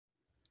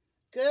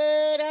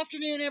Good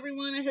afternoon,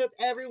 everyone. I hope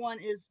everyone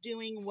is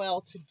doing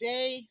well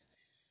today.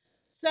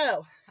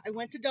 So, I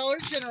went to Dollar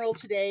General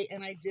today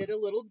and I did a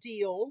little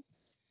deal,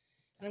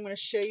 and I'm going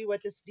to show you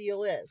what this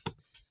deal is.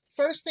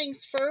 First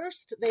things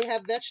first, they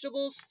have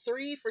vegetables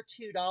 3 for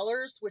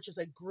 $2, which is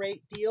a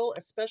great deal,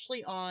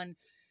 especially on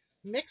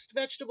mixed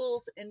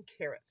vegetables and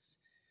carrots.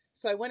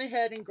 So I went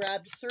ahead and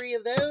grabbed 3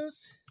 of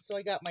those. So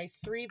I got my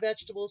 3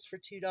 vegetables for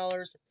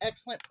 $2.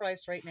 Excellent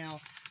price right now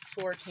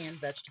for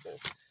canned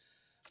vegetables.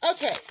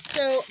 Okay,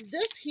 so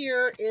this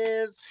here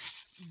is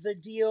the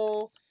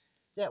deal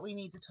that we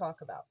need to talk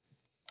about.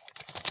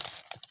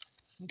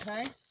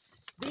 Okay,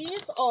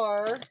 these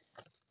are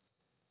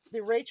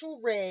the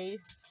Rachel Ray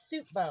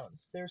soup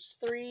bones. There's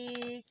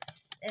 3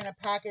 in a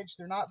package.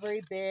 They're not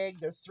very big.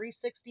 They're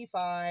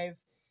 $3.65.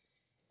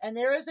 And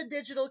there is a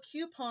digital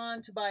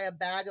coupon to buy a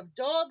bag of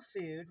dog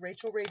food,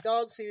 Rachel Ray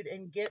dog food,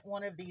 and get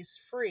one of these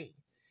free.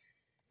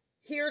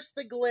 Here's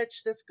the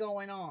glitch that's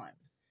going on.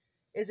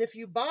 Is if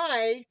you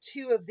buy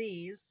 2 of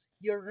these,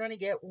 you're going to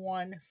get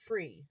 1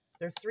 free.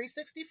 They're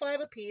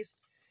 $3.65 a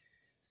piece.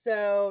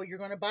 So you're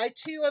going to buy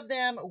 2 of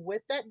them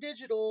with that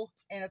digital,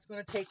 and it's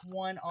going to take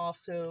 1 off.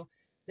 So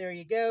there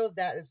you go.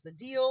 That is the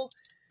deal.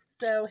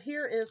 So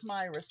here is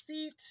my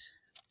receipt.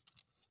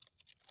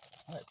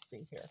 Let's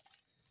see here.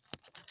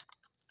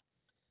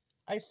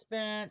 I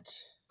spent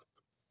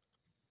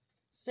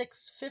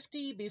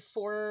 $6.50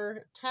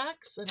 before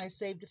tax, and I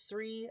saved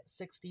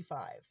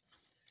 $3.65.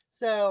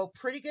 So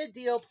pretty good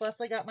deal.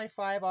 Plus I got my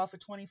 5 off of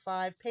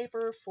 25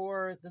 paper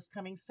for this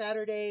coming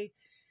Saturday.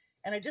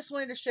 And I just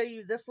wanted to show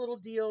you this little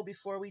deal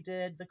before we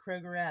did the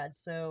Kroger ad.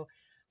 So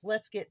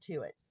let's get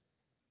to it.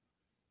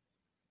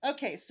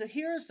 Okay, so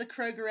here's the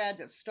Kroger ad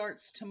that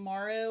starts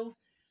tomorrow.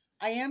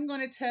 I am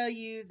going to tell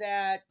you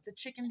that the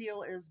chicken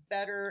deal is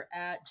better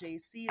at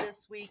JC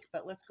this week,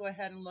 but let's go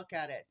ahead and look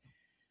at it.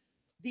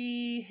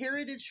 The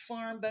Heritage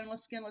Farm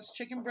boneless skinless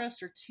chicken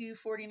breasts are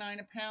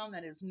 $2.49 a pound.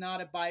 That is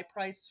not a buy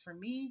price for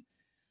me.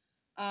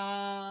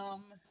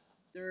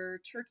 Their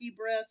turkey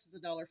breast is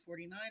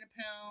 $1.49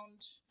 a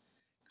pound.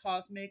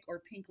 Cosmic or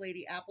Pink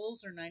Lady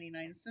apples are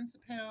 99 cents a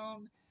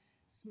pound.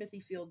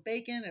 Smithyfield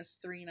bacon is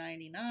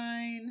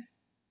 $3.99.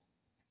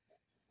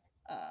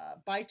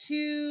 Buy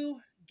 2,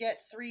 get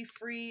 3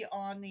 free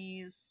on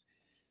these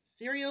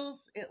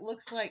cereals. It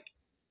looks like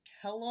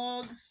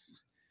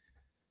Kellogg's.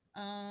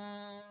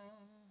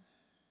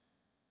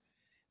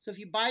 So if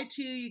you buy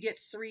 2, you get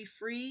 3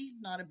 free.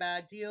 Not a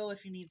bad deal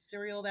if you need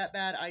cereal that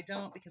bad. I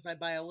don't, because I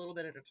buy a little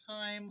bit at a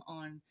time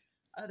on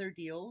other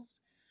deals.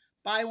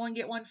 Buy 1,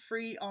 get 1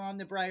 free on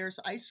the Breyers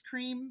ice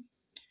cream.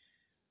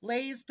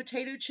 Lay's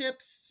potato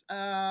chips,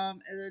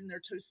 and their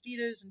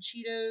Tostitos and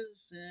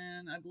Cheetos,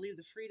 and I believe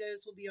the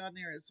Fritos will be on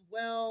there as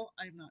well.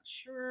 I'm not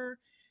sure.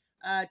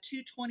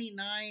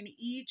 $2.29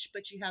 each,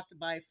 but you have to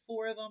buy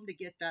 4 of them to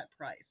get that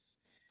price.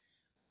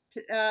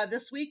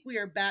 This week we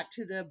are back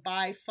to the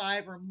buy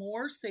 5 or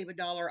more, save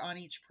 $1 on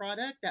each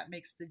product. That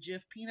makes the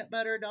Jif peanut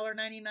butter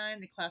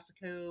 $1.99, the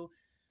Classico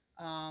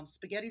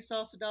spaghetti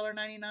sauce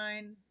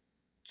 $1.99,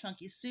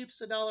 Chunky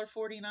soups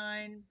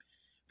 $1.49,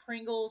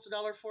 Pringles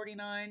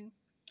 $1.49.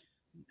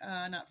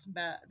 Not some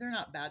bad. They're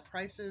not bad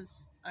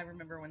prices. I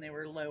remember when they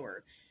were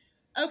lower.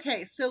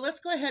 Okay, so let's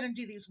go ahead and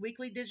do these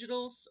weekly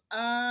digitals.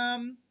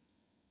 The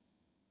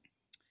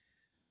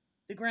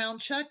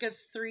ground chuck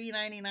is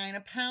 $3.99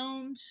 a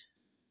pound.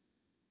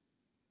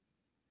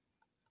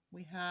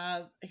 We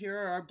have, here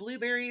are our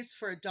blueberries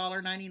for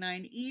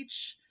 $1.99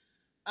 each.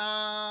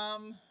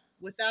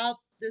 Without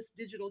this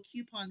digital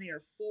coupon, they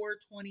are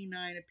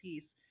 $4.29 a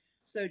piece.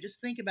 So just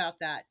think about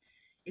that.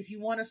 If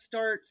you want to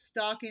start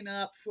stocking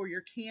up for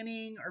your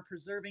canning or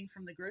preserving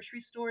from the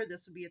grocery store,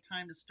 this would be a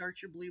time to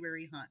start your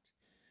blueberry hunt.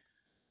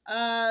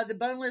 The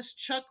boneless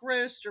chuck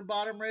roast or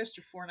bottom roast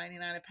are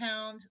 $4.99 a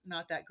pound.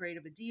 Not that great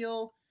of a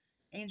deal.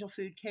 Angel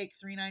food cake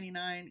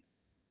 $3.99.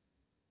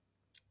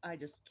 I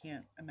just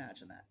can't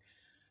imagine that.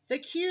 The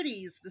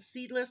cuties, the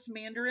seedless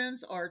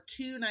mandarins, are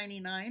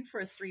 $2.99 for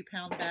a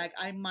 3-pound bag.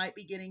 I might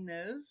be getting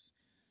those.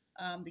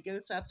 The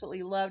goats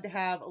absolutely love to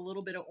have a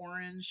little bit of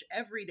orange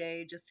every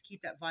day just to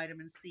keep that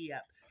vitamin C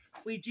up.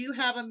 We do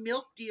have a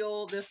milk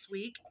deal this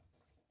week.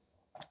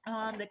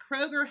 The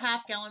Kroger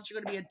half gallons are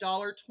going to be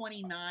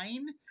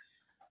 $1.29,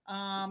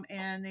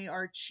 and they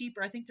are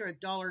cheaper. I think they're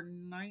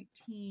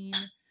 $1.19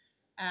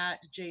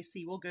 at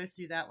JC. We'll go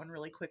through that one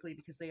really quickly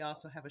because they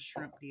also have a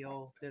shrimp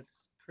deal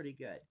that's pretty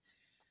good.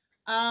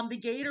 The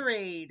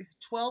Gatorade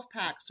 12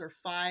 packs are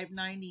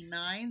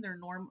 $5.99.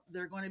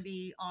 They're going to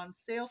be on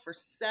sale for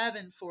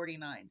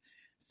 $7.49.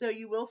 So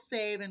you will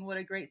save, and what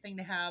a great thing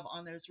to have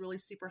on those really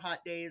super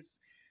hot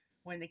days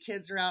when the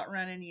kids are out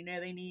running. You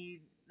know they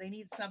need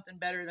something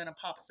better than a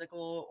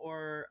popsicle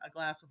or a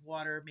glass of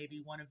water.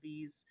 Maybe one of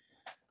these,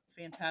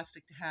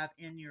 fantastic to have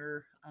in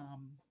your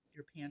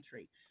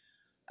pantry.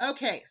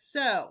 Okay,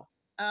 so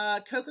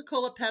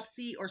Coca-Cola,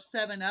 Pepsi, or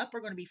 7-Up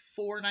are going to be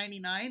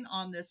 $4.99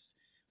 on this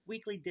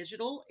weekly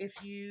digital.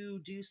 If you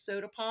do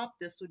soda pop,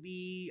 this would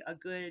be a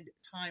good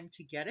time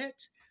to get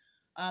it.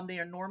 They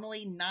are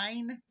normally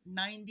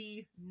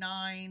 $9.99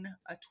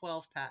 a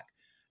 12-pack.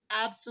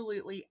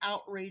 absolutely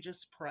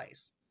outrageous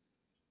price.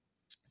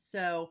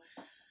 So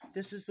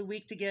this is the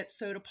week to get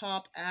soda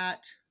pop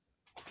at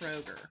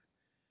Kroger.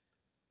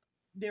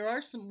 There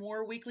are some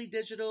more weekly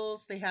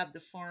digitals. They have the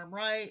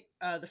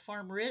the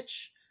Farm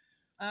Rich.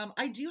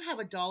 I do have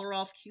a dollar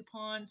off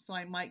coupon, so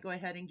I might go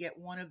ahead and get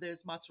one of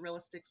those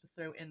mozzarella sticks to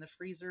throw in the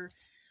freezer.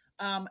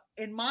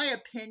 In my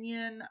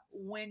opinion,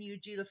 when you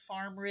do the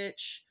Farm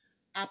Rich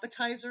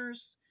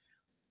appetizers,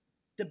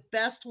 the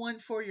best one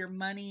for your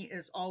money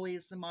is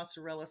always the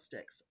mozzarella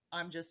sticks.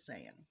 I'm just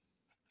saying.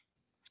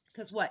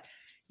 Because what?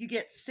 You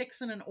get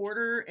six in an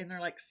order and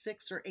they're like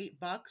 $6 or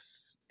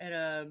 $8 at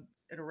a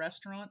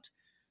restaurant.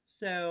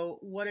 So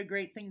what a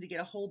great thing to get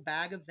a whole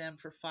bag of them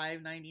for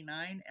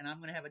 $5.99, and I'm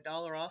going to have a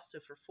dollar off. So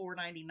for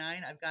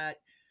 $4.99, I've got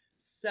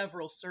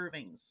several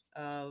servings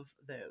of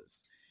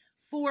those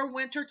for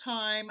winter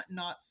time,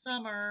 not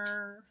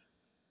summer.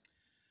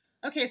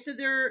 Okay, so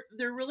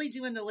they're really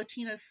doing the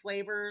Latino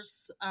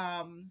flavors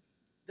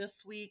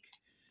this week.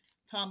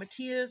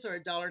 Tomatillas are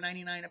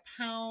 $1.99 a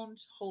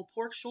pound. Whole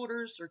pork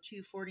shoulders are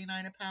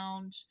 $2.49 a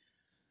pound.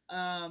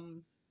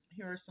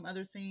 Here are some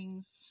other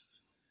things.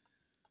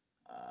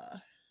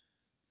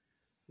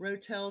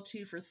 Rotel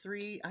 2 for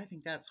 $3. I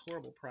think that's a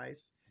horrible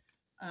price.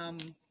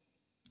 The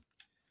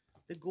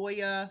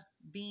Goya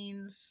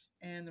beans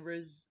and the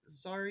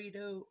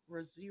Rosarito.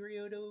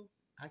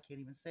 I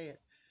can't even say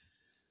it.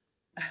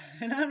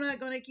 And I'm not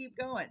going to keep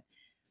going.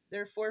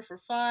 They're 4 for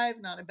 $5.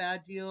 Not a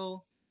bad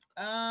deal.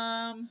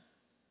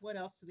 What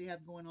else do they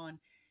have going on?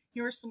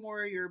 Here are some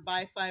more of your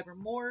buy 5 or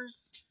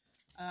mores.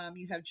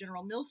 You have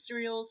General Mills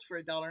cereals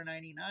for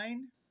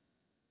 $1.99.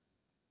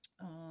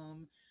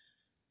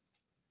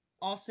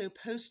 Also,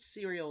 Post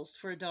cereals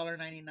for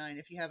 $1.99.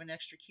 If you have an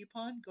extra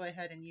coupon, go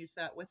ahead and use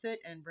that with it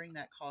and bring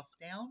that cost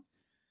down.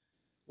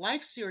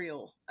 Life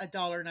cereal,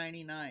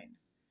 $1.99.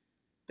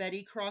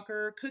 Betty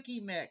Crocker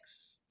cookie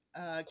mix,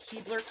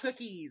 Keebler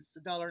cookies,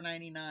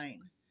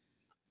 $1.99.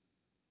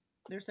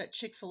 There's that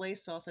Chick-fil-A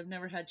sauce. I've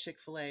never had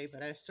Chick-fil-A,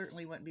 but I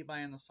certainly wouldn't be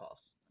buying the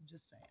sauce. I'm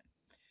just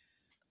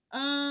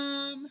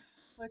saying.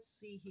 Let's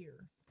see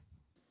here.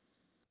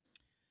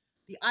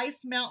 The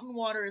Ice Mountain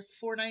Water is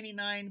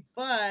 $4.99,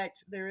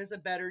 but there is a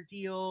better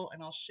deal,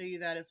 and I'll show you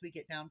that as we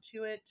get down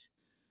to it.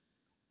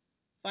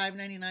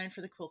 $5.99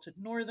 for the Quilted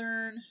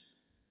Northern.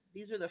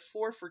 These are the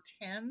 4 for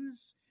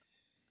 $10s.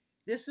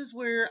 This is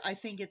where I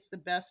think it's the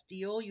best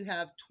deal. You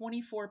have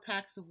 24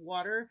 packs of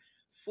water,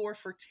 4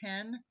 for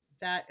 $10.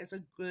 That is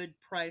a good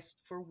price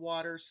for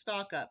water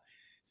stock up.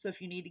 So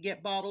if you need to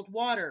get bottled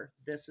water,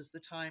 this is the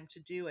time to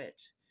do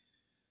it.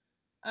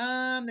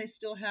 They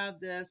still have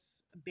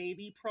this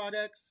baby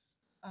products,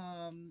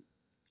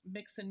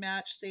 mix and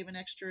match, save an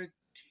extra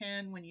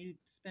 10 when you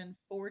spend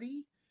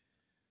 40.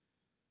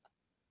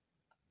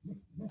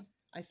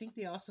 I think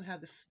they also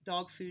have the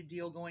dog food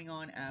deal going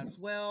on as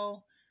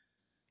well.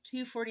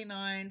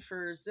 $2.49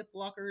 for zip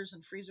lockers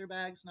and freezer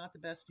bags. Not the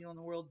best deal in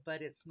the world,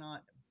 but it's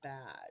not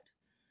bad.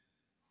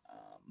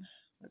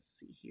 Let's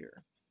see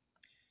here.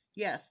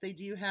 Yes, they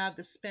do have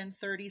the spend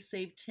 30,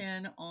 save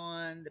 10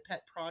 on the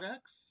pet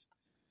products.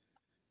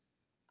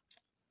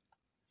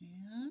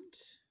 And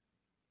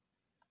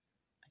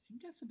I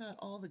think that's about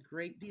all the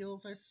great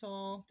deals I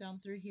saw down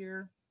through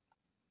here.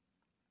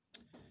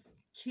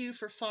 2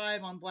 for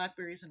 $5 on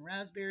blackberries and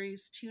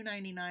raspberries.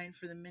 $2.99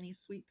 for the mini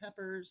sweet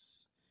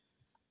peppers.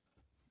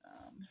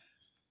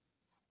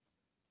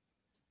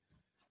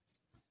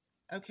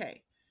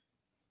 Okay.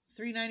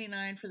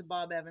 $3.99 for the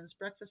Bob Evans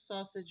breakfast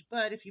sausage.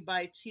 But if you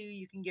buy 2,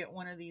 you can get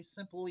one of these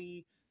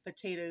Simply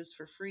potatoes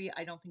for free.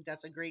 I don't think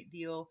that's a great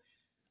deal.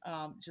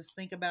 Just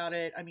think about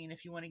it. I mean,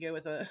 if you want to go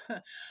with a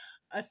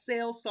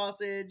sale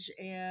sausage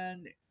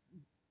and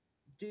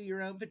do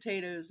your own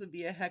potatoes, would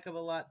be a heck of a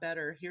lot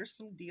better. Here's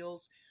some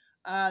deals.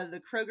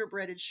 The Kroger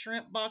breaded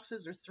shrimp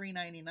boxes are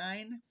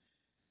 $3.99.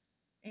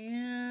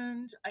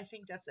 And I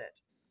think that's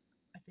it.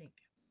 I think.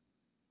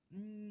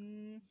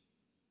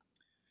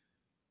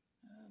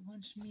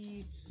 Lunch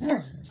meats.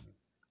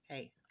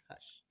 Hey,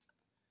 hush.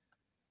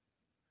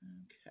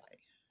 Okay.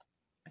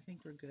 I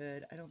think we're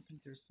good. I don't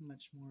think there's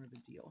much more of a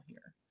deal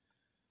here.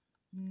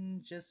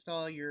 Just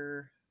all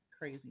your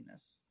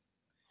craziness.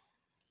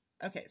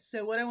 Okay,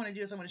 so what I want to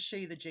do is I want to show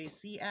you the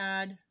JC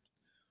ad.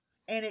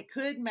 And it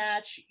could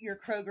match your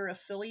Kroger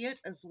affiliate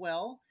as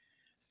well.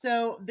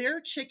 So their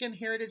chicken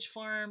Heritage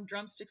Farm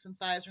drumsticks and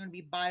thighs are going to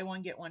be buy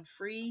one, get one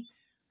free.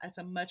 That's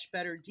a much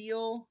better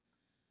deal.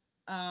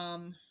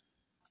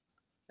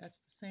 That's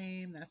the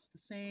same. That's the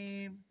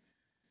same.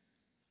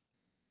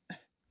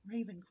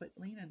 Raven, quit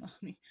leaning on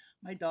me.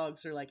 My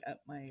dogs are like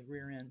up my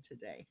rear end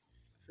today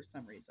for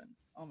some reason.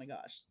 Oh my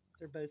gosh.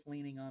 They're both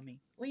leaning on me.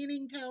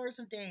 Leaning Towers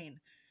of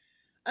Dane.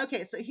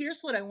 Okay, so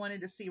here's what I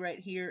wanted to see right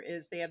here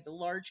is they have the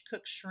large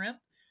cooked shrimp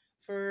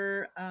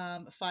for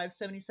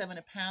 $5.77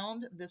 a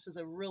pound. This is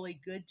a really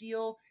good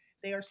deal.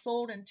 They are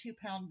sold in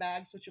 2-pound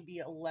bags, which will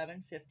be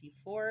 $11.54.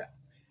 What?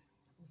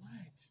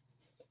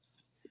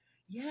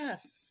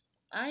 Yes,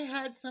 I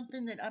had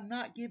something that I'm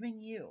not giving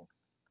you.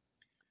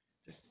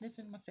 They're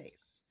sniffing my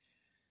face.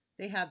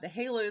 They have the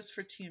halos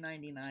for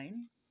 $2.99.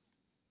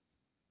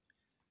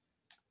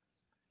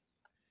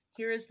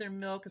 Here is their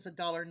milk is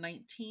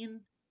 $1.19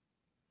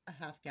 a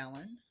half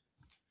gallon.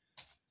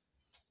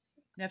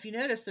 Now, if you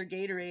notice, their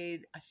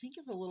Gatorade, I think,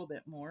 is a little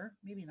bit more.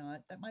 Maybe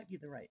not. That might be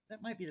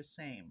that might be the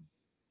same.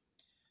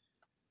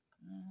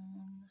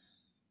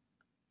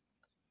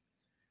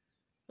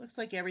 Looks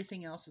like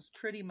everything else is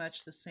pretty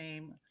much the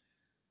same.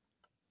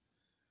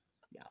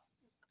 Yeah.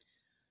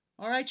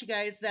 All right, you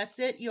guys, that's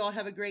it. You all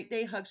have a great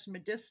day. Hugs from a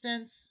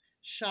distance.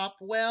 Shop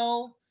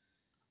well.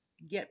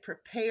 Get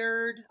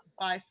prepared.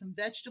 Buy some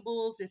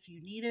vegetables if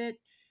you need it.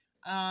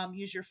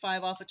 Use your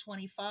 5 off of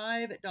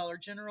 25 at Dollar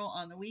General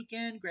on the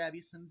weekend. Grab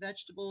you some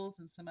vegetables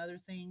and some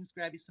other things.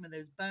 Grab you some of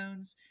those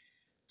bones.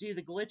 Do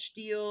the glitch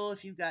deal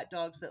if you've got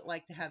dogs that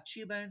like to have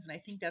chew bones. And I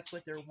think that's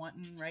what they're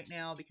wanting right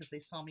now because they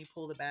saw me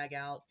pull the bag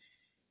out.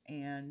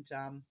 And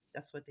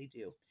that's what they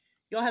do.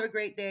 Y'all have a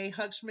great day.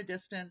 Hugs from a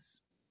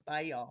distance.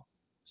 Bye, y'all.